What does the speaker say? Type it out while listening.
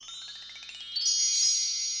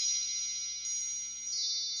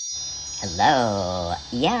Hello.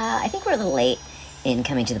 Yeah, I think we're a little late in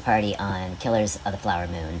coming to the party on Killers of the Flower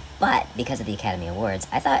Moon, but because of the Academy Awards,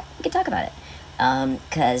 I thought we could talk about it.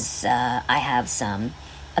 Because I have some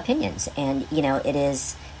opinions, and it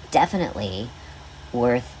is definitely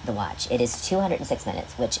worth the watch. It is 206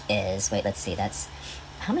 minutes, which is, wait, let's see, that's,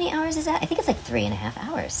 how many hours is that? I think it's like 3.5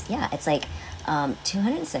 hours. Yeah, it's like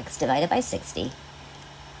 206 divided by 60.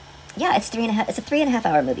 Yeah, it's 3.5. It's a 3.5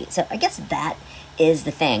 hour movie. So I guess that is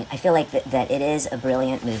the thing. I feel like that it is a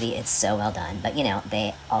brilliant movie. It's so well done. But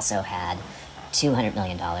they also had $200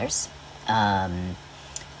 million. Martin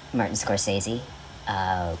Scorsese,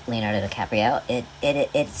 Leonardo DiCaprio.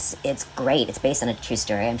 It's great. It's based on a true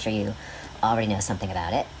story. I'm sure you already know something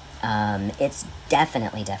about it. It's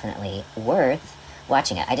definitely worth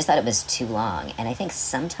watching it. I just thought it was too long, and I think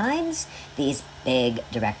sometimes these big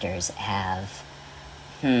directors have.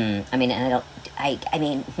 Maybe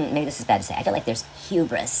this is bad to say. I feel like there's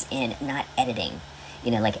hubris in not editing.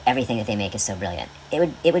 Like everything that they make is so brilliant.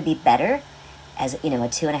 It would be better as, a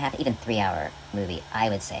 2.5, even 3 hour movie, I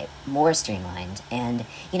would say. More streamlined. And,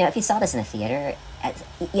 if you saw this in a theater,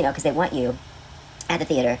 because they want you at the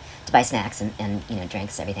theater to buy snacks and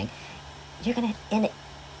drinks, everything, you're going to, in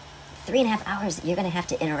 3.5 hours, you're going to have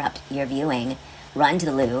to interrupt your viewing, run to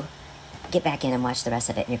the loo, get back in and watch the rest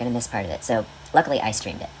of it, and you're going to miss part of it. So luckily I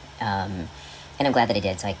streamed it, and I'm glad that I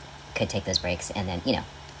did, so I could take those breaks and then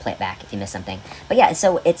play it back if you miss something. But yeah,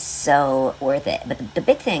 so it's so worth it. But the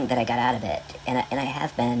big thing that I got out of it, and I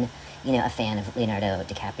have been a fan of Leonardo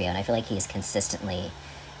DiCaprio, and I feel like he's consistently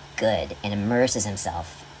good and immerses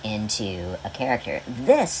himself into a character.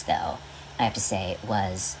 This, though, I have to say,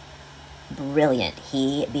 was brilliant.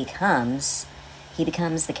 He becomes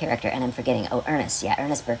the character, and I'm forgetting. Oh, Ernest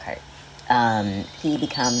Burkhart. He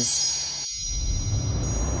becomes...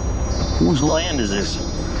 Whose land is this?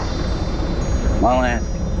 My land.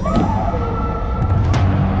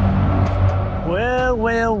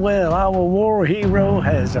 Well, our war hero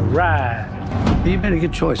has arrived. You made a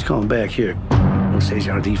good choice coming back here. Osage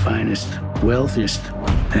are the finest, wealthiest,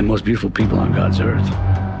 and most beautiful people on God's earth.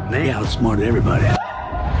 They outsmarted everybody.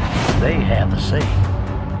 They have the say.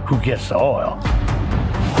 Who gets the oil?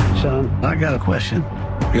 Son, I got a question.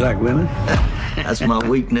 You like women? That's my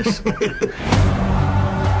weakness.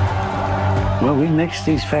 Well, we mix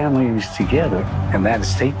these families together, and that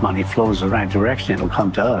estate money flows the right direction. It'll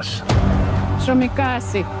come to us.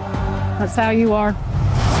 Shomikasi. That's how you are.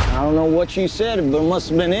 I don't know what you said, but it must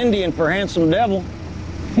have been Indian for handsome devil.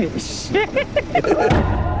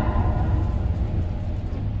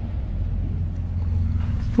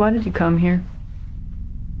 Why did you come here?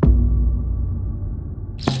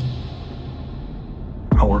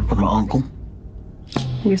 I work with my uncle.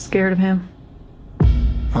 You scared of him?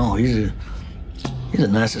 Oh, he's the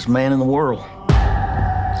nicest man in the world.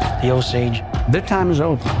 The Osage. Their time is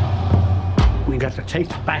over. We got to take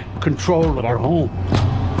back control of our home.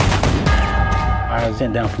 I was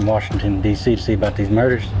sent down from Washington, D.C. to see about these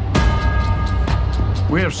murders.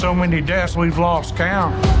 We have so many deaths, we've lost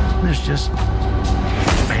count. It's just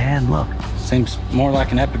bad luck. Seems more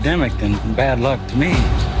like an epidemic than bad luck to me.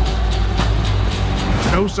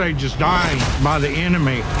 Osage is dying by the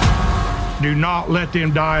enemy. Do not let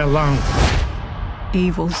them die alone.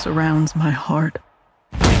 Evil surrounds my heart.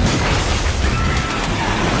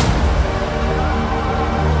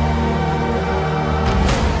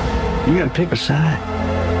 You gotta pick a side.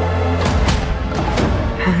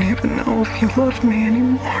 I don't even know if you love me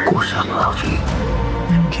anymore. Of course I love you.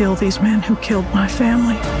 And kill these men who killed my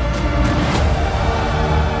family.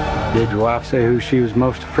 Did your wife say who she was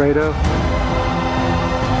most afraid of?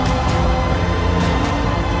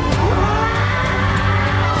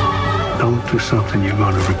 Don't do something you're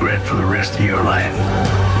gonna regret for the rest of your life.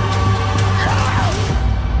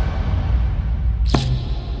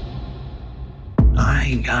 I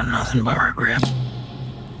ain't got nothing but regret.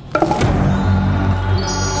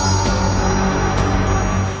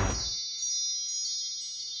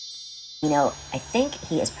 I think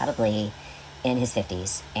he is probably in his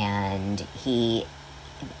 50s, and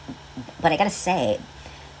but I gotta say,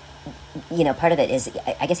 part of it is,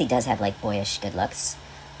 I guess he does have, like, boyish good looks.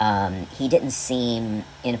 He didn't seem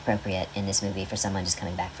inappropriate in this movie for someone just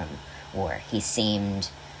coming back from war. He seemed,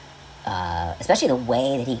 especially the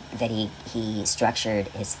way that he structured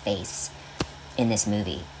his face in this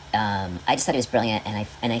movie. I just thought he was brilliant,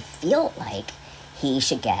 and I feel like he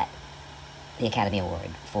should get the Academy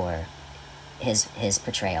Award for his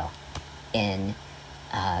portrayal in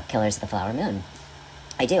Killers of the Flower Moon.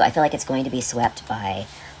 I do. I feel like it's going to be swept by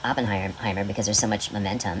Oppenheimer because there's so much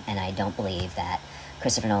momentum, and I don't believe that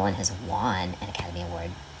Christopher Nolan has won an Academy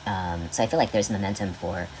Award. So I feel like there's momentum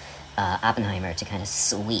for Oppenheimer to kind of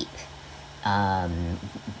sweep,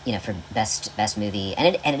 for best movie,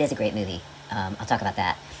 and it is a great movie. I'll talk about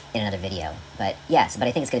that in another video. But yes, but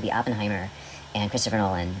I think it's going to be Oppenheimer and Christopher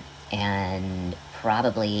Nolan and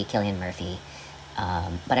probably Cillian Murphy.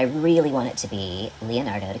 But I really want it to be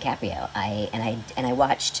Leonardo DiCaprio. I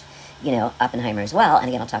watched, Oppenheimer as well, and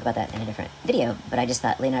again I'll talk about that in a different video. But I just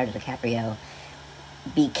thought Leonardo DiCaprio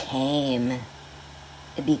became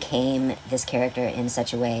this character in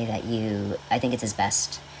such a way that I think it's his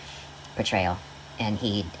best portrayal, and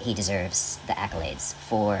he deserves the accolades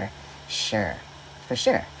for sure.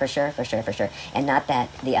 And not that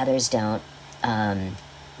the others don't, in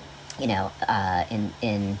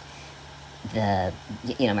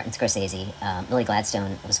Martin Scorsese, Lily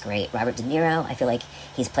Gladstone was great. Robert De Niro, I feel like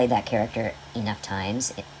he's played that character enough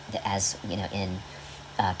times, as, in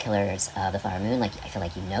Killers of the Flower Moon. Like, I feel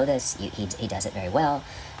like this, he does it very well.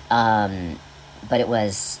 But it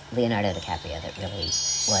was Leonardo DiCaprio that really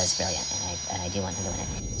was brilliant, and I do want him to win it.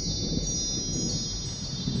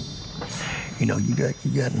 You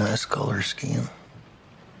got nice color skin.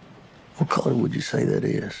 What color would you say that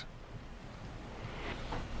is?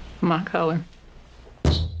 My color.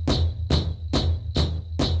 The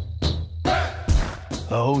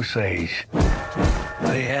Osage.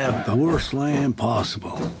 They have the worst land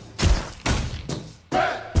possible.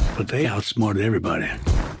 But they outsmarted everybody.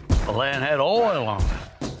 The land had oil on it.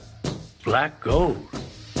 Black gold.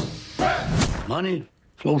 Money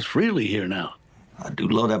flows freely here now. I do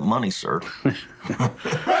love that money, sir.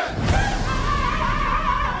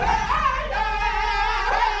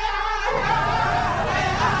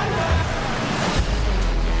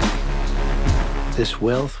 This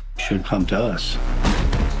wealth should come to us.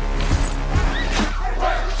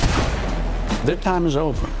 Their time is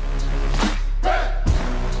over.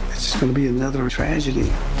 It's just going to be another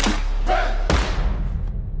tragedy.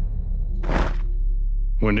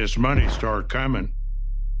 When this money started coming,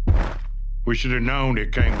 we should have known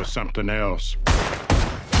it came with something else.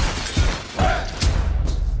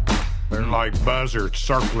 They're like buzzards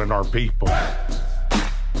circling our people.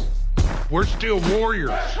 We're still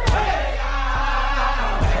warriors.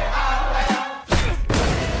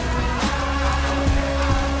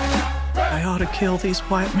 I ought to kill these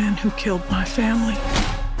white men who killed my family.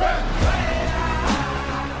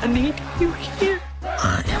 I need you here.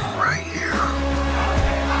 I am right here.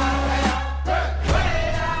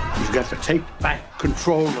 You've got to take back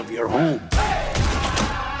control of your home.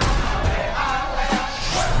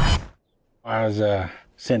 I was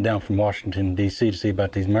sent down from Washington, D.C. to see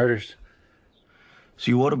about these murders.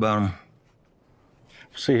 See, what about him?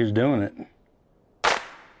 See who's doing it.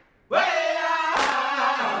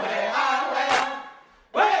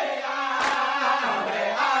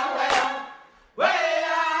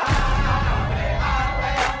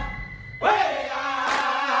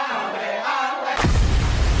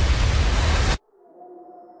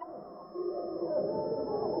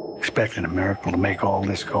 Expecting a miracle to make all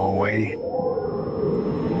this go away.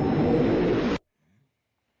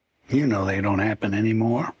 You know they don't happen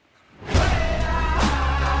anymore.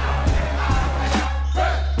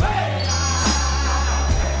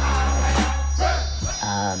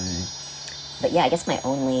 But yeah, I guess my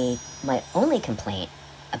only complaint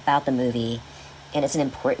about the movie, and it's an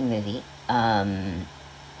important movie, and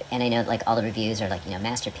I know like all the reviews are like,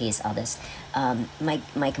 masterpiece, all this.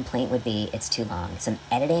 My complaint would be it's too long. Some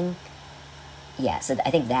editing. Yeah, so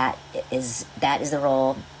I think that is the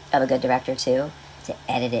role of a good director too, to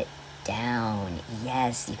edit it down.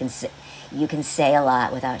 Yes, you can say a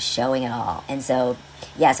lot without showing it all. And so,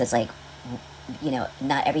 yeah, so it's like,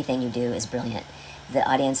 not everything you do is brilliant. The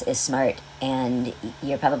audience is smart, and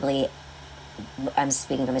you're probably, I'm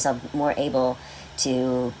speaking for myself, more able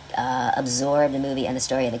to absorb the movie and the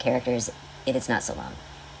story of the characters if it's not so long.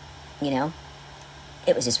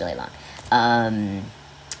 It was just really long.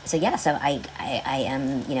 So yeah, so I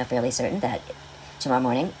am, fairly certain that tomorrow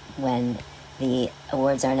morning, when the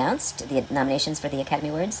awards are announced, the nominations for the Academy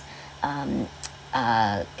Awards,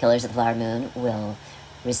 Killers of the Flower Moon will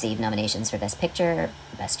receive nominations for Best Picture,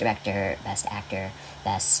 Best Director, Best Actor,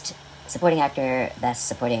 Best Supporting Actor, Best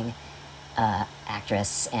Supporting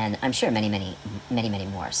Actress, and I'm sure many, many, many, many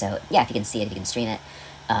more. So yeah, if you can see it, if you can stream it,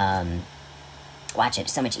 watch it.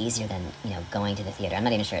 It's so much easier than, going to the theater. I'm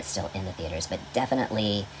not even sure it's still in the theaters, but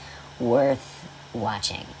definitely worth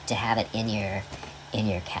watching to have it in your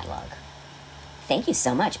catalog. Thank you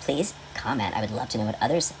so much. Please comment. I would love to know what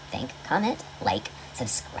others think. Comment, like,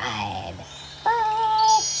 subscribe.